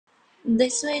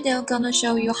This video gonna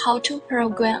show you how to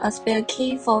program a spare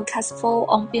key for CAS4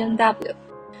 on BMW.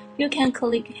 You can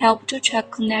click Help to check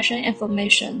connection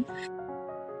information.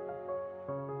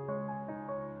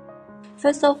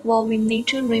 First of all, we need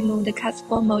to remove the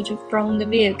CAS4 module from the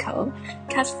vehicle.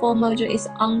 CAS4 module is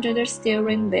under the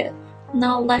steering wheel.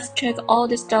 Now let's check all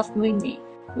the stuff we need.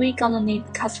 We're gonna need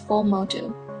CAS4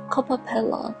 module, copper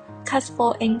pillar,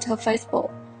 CAS4 interface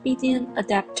board, BDN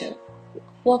adapter,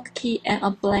 work key and a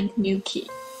blank new key,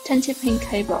 20-pin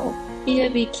cable,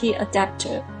 BAV key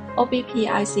adapter, OBP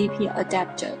ICP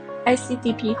adapter,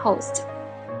 ACDP host.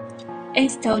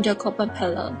 Install the copper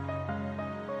pillar.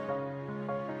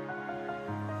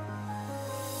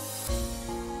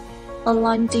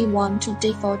 Align D1 to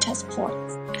D4 test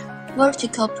points.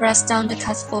 Vertical press down the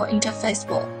CAS4 interface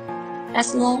board.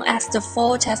 As long as the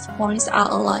 4 test points are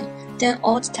aligned, then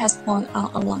all the test points are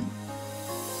aligned.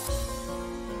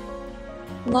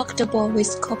 Lock the board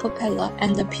with copper pillar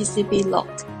and the PCB lock.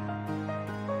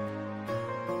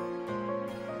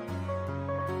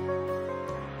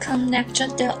 Connect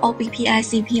the OBP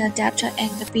ICP adapter and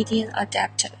the BDN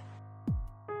adapter.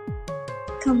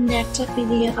 Connect the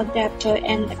BDN adapter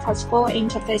and the CAS4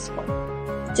 interface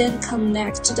board. Then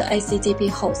connect to the ACDP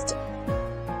host.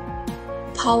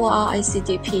 Power our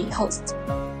ACDP host.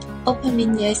 Open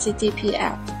in the ACDP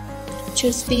app.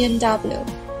 Choose BMW.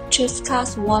 Choose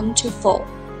CAS1 to 4.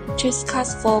 Choose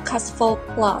CAS4, CAS4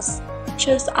 Plus.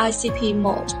 Choose ICP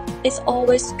mode. It's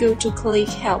always good to click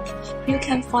Help. You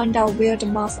can find out where the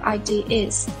mask ID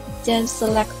is. Then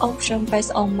select option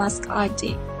based on mask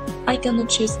ID. I'm gonna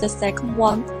choose the second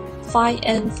one,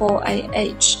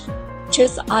 5N4AH.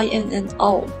 Choose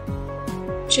INNO.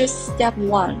 Choose step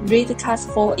 1, read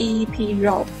CAS4 EEP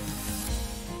row.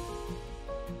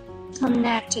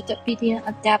 Connect the BDN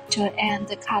adapter and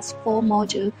the CAS4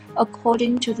 module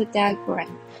according to the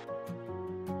diagram.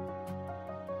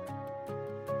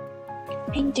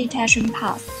 Pin detection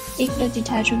pass. If the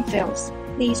detection fails,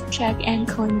 please check and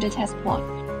clean the test point.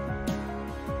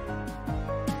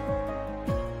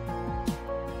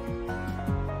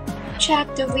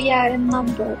 Check the VIN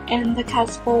number and the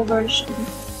CAS4 version.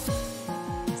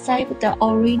 Save the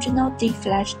original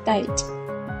D-flash date.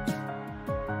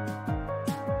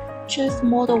 Choose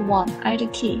Model 1,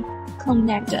 add key.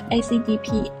 Connect the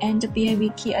ACDP and the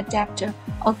BAV key adapter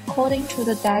according to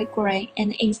the diagram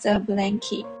and insert blank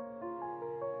key.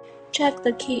 Check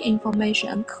the key information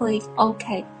and click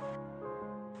OK.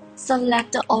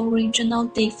 Select the original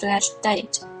D-flash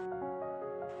date.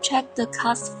 Check the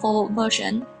CAS4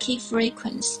 version, key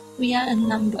frequency, VIN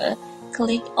number,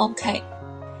 click OK.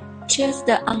 Choose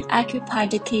the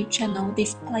unoccupied key channel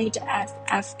displayed as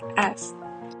FF.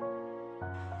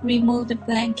 Remove the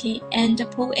blank key and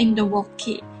pull in the work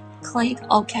key. Click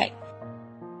OK.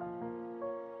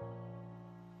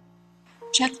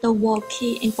 Check the work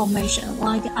key information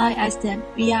like ISM,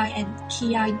 VIN,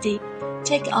 key ID.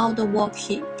 Take out the work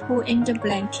key, pull in the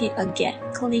blank key again.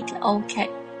 Click OK.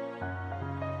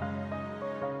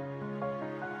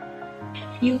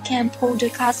 You can pull the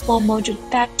CAS4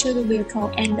 module back to the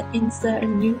vehicle and insert a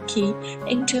new key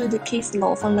into the key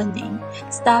slot for learning.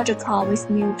 Start the car with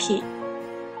new key.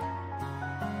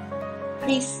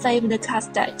 Please save the CAS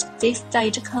date. This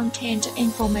date contains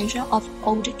information of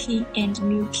old key and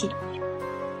new key.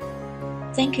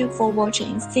 Thank you for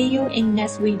watching. See you in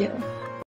next video.